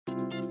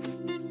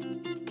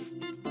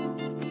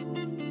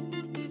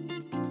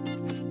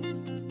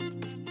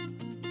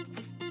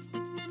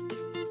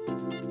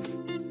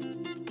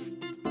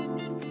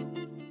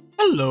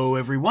Hello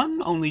everyone,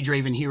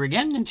 Onlydraven here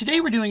again, and today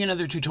we're doing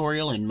another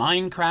tutorial in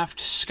Minecraft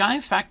Sky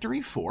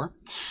Factory 4.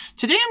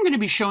 Today I'm going to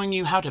be showing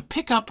you how to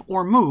pick up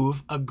or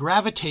move a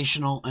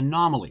gravitational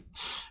anomaly.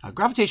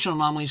 Gravitational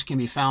anomalies can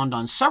be found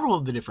on several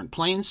of the different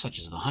planes, such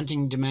as the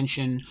hunting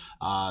dimension,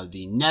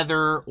 the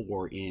nether,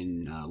 or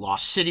in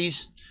lost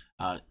cities.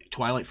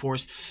 Twilight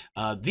Force.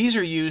 These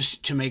are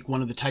used to make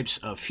one of the types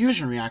of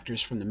fusion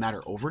reactors from the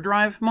Matter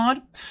Overdrive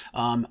mod,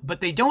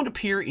 but they don't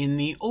appear in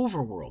the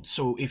Overworld.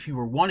 So if you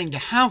were wanting to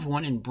have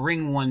one and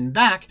bring one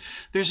back,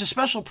 there's a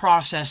special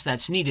process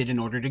that's needed in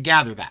order to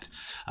gather that.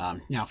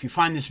 Now, if you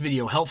find this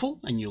video helpful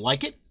and you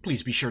like it,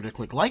 please be sure to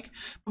click like.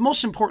 But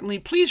most importantly,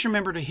 please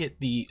remember to hit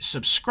the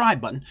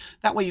subscribe button.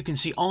 That way you can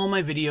see all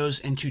my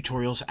videos and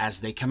tutorials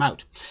as they come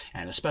out.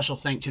 And a special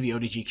thank to the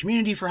ODG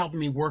community for helping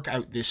me work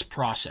out this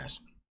process.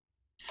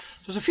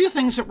 So there's a few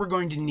things that we're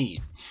going to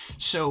need.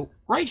 So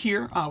right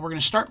here, we're going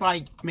to start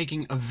by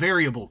making a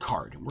variable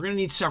card. We're going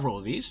to need several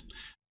of these.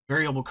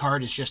 Variable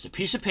card is just a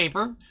piece of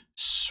paper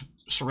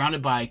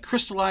surrounded by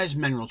crystallized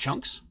mineral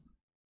chunks.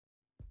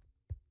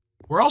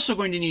 We're also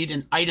going to need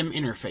an item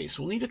interface.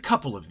 We'll need a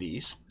couple of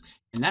these,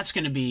 and that's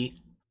going to be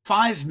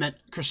 5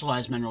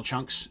 crystallized mineral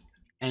chunks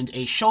and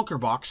a shulker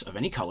box of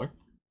any color.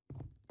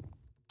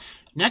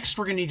 Next,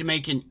 we're going to need to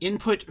make an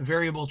input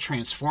variable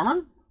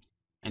transformer.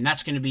 And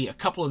that's going to be a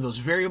couple of those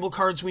variable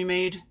cards we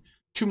made,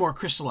 2 more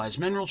crystallized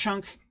mineral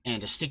chunk,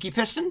 and a sticky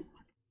piston.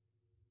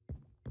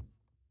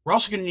 We're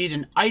also going to need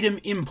an item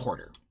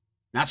importer.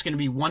 That's going to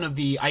be one of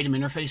the item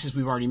interfaces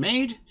we've already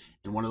made,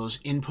 and one of those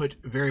input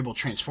variable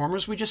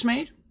transformers we just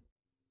made.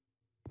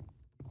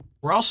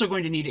 We're also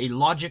going to need a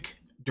logic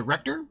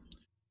director,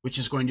 which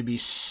is going to be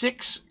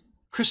 6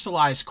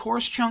 crystallized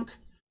coarse chunk,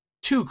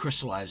 2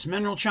 crystallized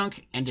mineral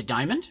chunk, and a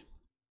diamond.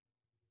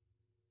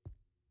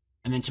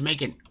 And then to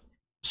make an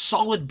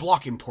solid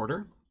block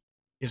importer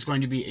is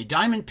going to be a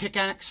diamond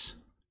pickaxe,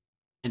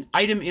 an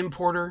item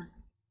importer,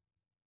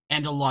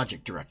 and a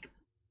logic director.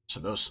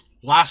 So those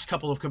last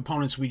couple of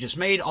components we just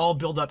made all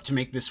build up to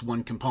make this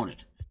one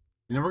component.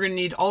 And then we're going to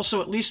need also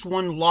at least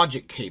 1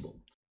 logic cable,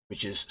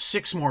 which is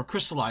 6 more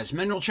crystallized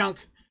mineral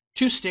chunk,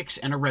 2 sticks,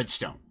 and a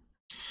redstone.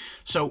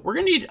 So we're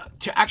going to need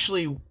to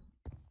actually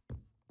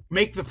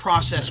make the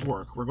process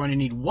work. We're going to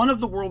need 1 of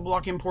the world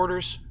block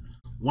importers,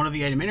 1 of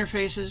the item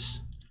interfaces,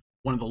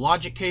 1 of the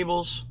logic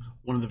cables,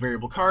 1 of the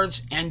variable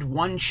cards, and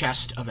 1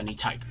 chest of any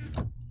type.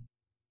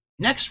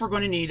 Next, we're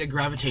going to need a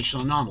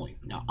gravitational anomaly.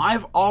 Now,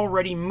 I've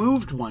already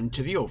moved one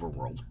to the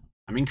overworld.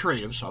 I'm in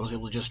creative, so I was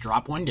able to just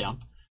drop one down.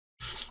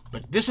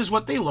 But this is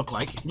what they look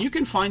like, and you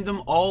can find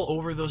them all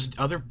over those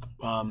other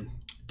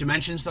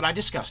dimensions that I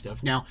discussed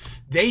of. Now,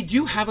 they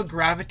do have a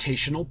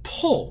gravitational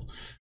pull.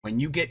 When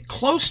you get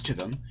close to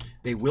them,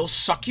 they will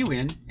suck you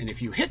in, and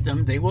if you hit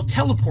them, they will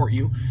teleport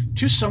you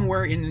to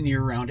somewhere in the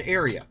near-around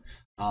area.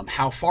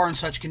 How far and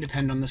such can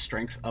depend on the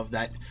strength of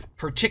that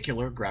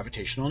particular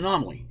gravitational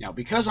anomaly. Now,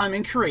 because I'm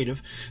in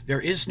creative,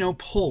 there is no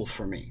pull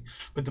for me.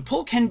 But the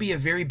pull can be a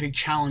very big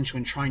challenge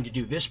when trying to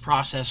do this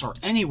process or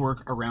any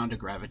work around a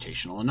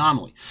gravitational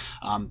anomaly.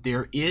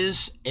 There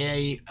is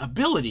an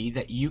ability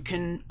that you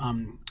can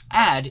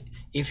add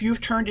if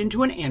you've turned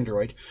into an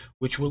android,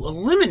 which will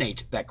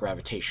eliminate that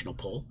gravitational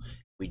pull.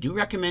 We do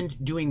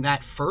recommend doing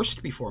that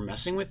first before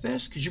messing with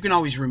this, because you can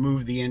always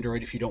remove the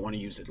Android if you don't want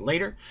to use it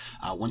later,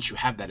 once you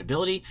have that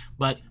ability.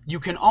 But you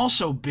can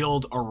also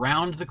build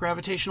around the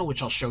gravitational,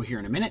 which I'll show here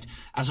in a minute,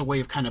 as a way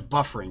of kind of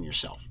buffering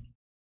yourself.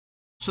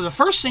 So the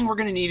first thing we're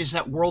going to need is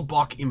that world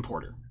block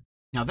importer.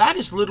 Now that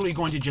is literally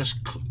going to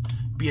just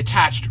be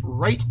attached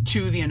right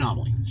to the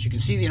anomaly. As you can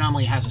see, the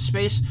anomaly has a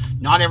space.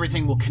 Not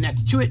everything will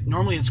connect to it.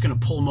 Normally it's going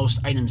to pull most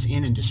items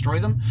in and destroy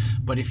them.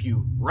 But if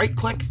you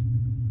right-click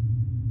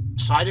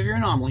side of your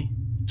anomaly,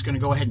 it's going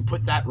to go ahead and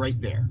put that right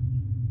there.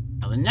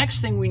 Now the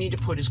next thing we need to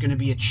put is going to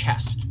be a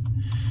chest.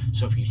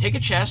 So if you take a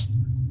chest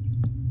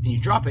and you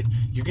drop it,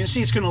 you're going to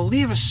see it's going to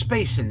leave a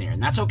space in there,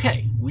 and that's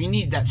okay. We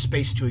need that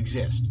space to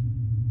exist.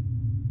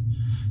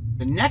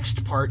 The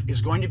next part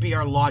is going to be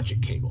our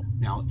logic cable.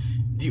 Now,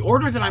 the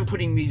order that I'm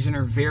putting these in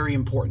are very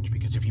important,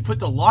 because if you put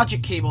the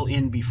logic cable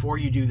in before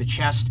you do the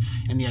chest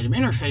and the item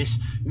interface,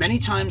 many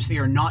times they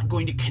are not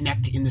going to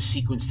connect in the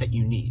sequence that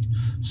you need.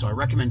 So I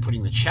recommend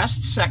putting the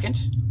chest second.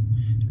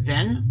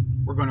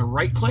 Then we're going to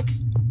right-click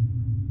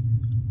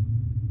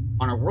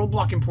on our world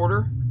block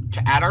importer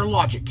to add our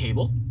logic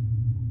cable.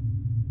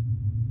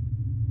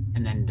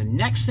 And then the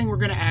next thing we're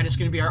going to add is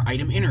going to be our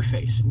item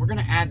interface. And we're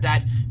going to add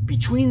that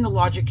between the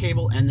logic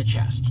cable and the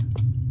chest.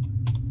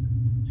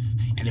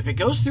 And if it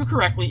goes through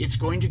correctly, it's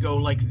going to go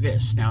like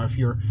this. Now, if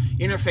your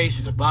interface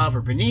is above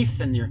or beneath,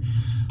 then your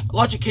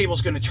logic cable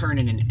is going to turn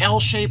in an L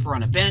shape or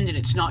on a bend, and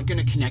it's not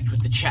going to connect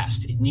with the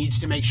chest. It needs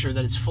to make sure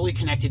that it's fully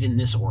connected in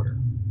this order.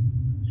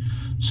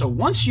 So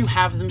once you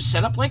have them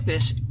set up like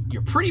this,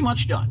 you're pretty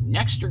much done.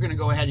 Next, you're going to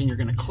go ahead and you're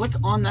going to click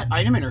on that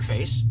item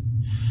interface.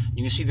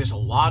 You can see there's a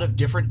lot of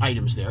different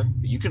items there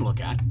that you can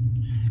look at.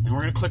 And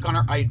we're going to click on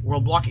our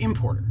world block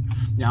importer.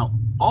 Now,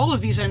 all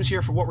of these items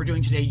here for what we're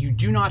doing today, you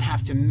do not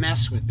have to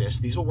mess with this.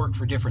 These will work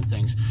for different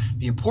things.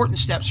 The important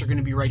steps are going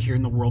to be right here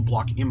in the world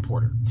block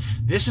importer.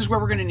 This is where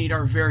we're going to need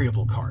our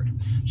variable card.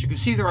 As you can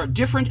see, there are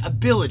different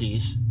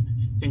abilities,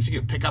 things to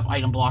do, pick up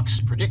item blocks,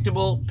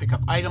 predictable, pick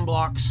up item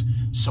blocks,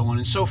 so on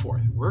and so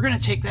forth. We're going to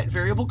take that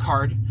variable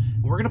card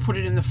and we're going to put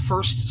it in the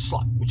first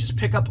slot, which is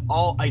pick up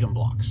all item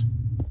blocks.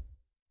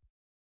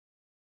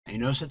 And you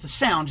notice that the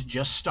sound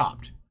just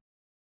stopped.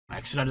 When I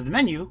exit out of the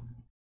menu,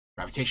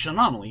 Gravitational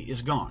Anomaly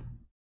is gone.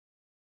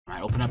 When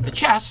I open up the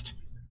chest,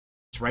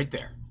 it's right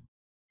there.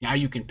 Now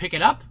you can pick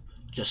it up,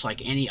 just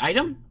like any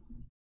item,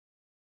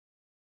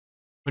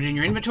 put it in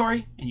your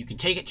inventory, and you can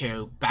take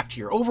it back to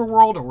your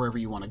overworld or wherever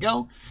you want to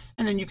go,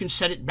 and then you can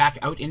set it back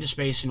out into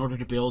space in order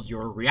to build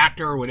your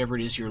reactor or whatever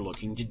it is you're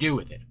looking to do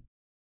with it.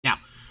 Now,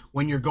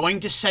 when you're going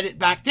to set it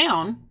back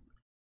down,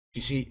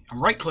 you see I'm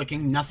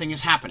right-clicking, nothing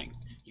is happening.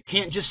 You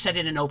can't just set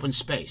it in open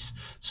space.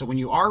 So when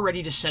you are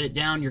ready to set it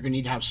down, you're going to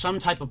need to have some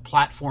type of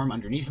platform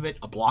underneath of it,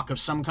 a block of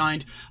some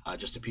kind.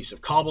 Just a piece of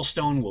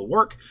cobblestone will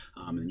work.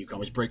 And you can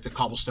always break the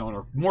cobblestone,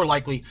 or more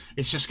likely,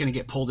 it's just going to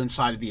get pulled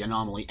inside of the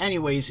anomaly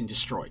anyways and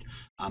destroyed.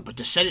 But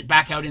to set it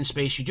back out in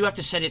space, you do have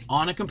to set it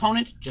on a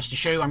component. Just to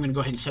show you, I'm going to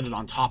go ahead and set it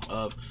on top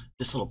of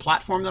this little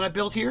platform that I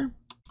built here.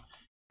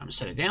 I'm going to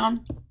set it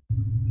down.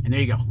 And there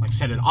you go. Like I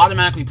said, it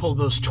automatically pulled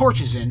those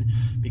torches in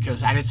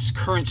because at its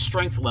current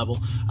strength level,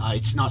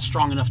 it's not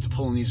strong enough to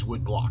pull in these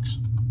wood blocks.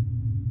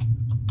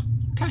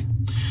 Okay,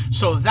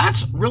 so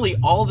that's really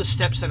all the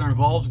steps that are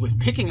involved with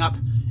picking up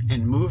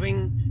and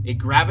moving a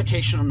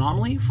gravitational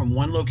anomaly from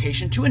one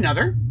location to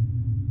another.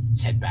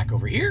 Let's head back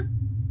over here.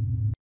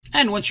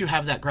 And once you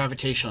have that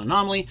gravitational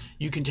anomaly,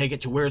 you can take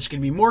it to where it's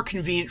going to be more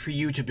convenient for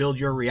you to build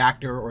your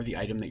reactor or the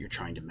item that you're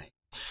trying to make.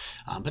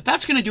 But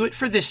that's going to do it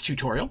for this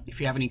tutorial.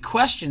 If you have any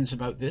questions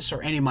about this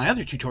or any of my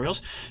other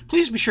tutorials,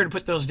 please be sure to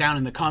put those down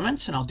in the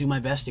comments, and I'll do my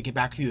best to get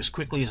back to you as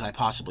quickly as I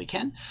possibly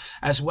can,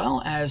 as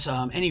well as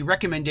any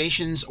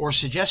recommendations or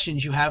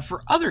suggestions you have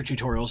for other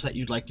tutorials that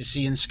you'd like to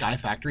see in Sky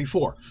Factory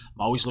 4.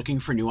 I'm always looking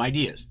for new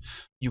ideas.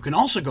 You can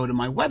also go to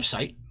my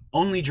website,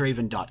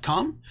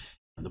 OnlydravenGaming.com.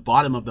 On the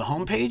bottom of the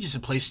homepage is a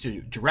place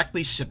to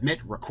directly submit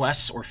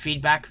requests or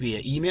feedback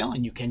via email,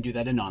 and you can do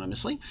that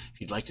anonymously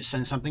if you'd like to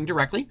send something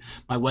directly.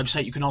 My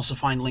website, you can also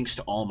find links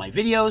to all my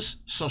videos,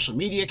 social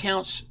media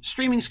accounts,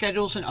 streaming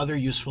schedules, and other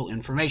useful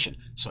information.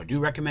 So I do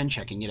recommend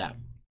checking it out.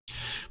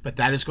 But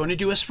that is going to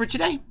do us for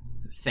today.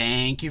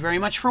 Thank you very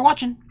much for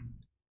watching.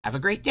 Have a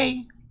great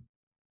day.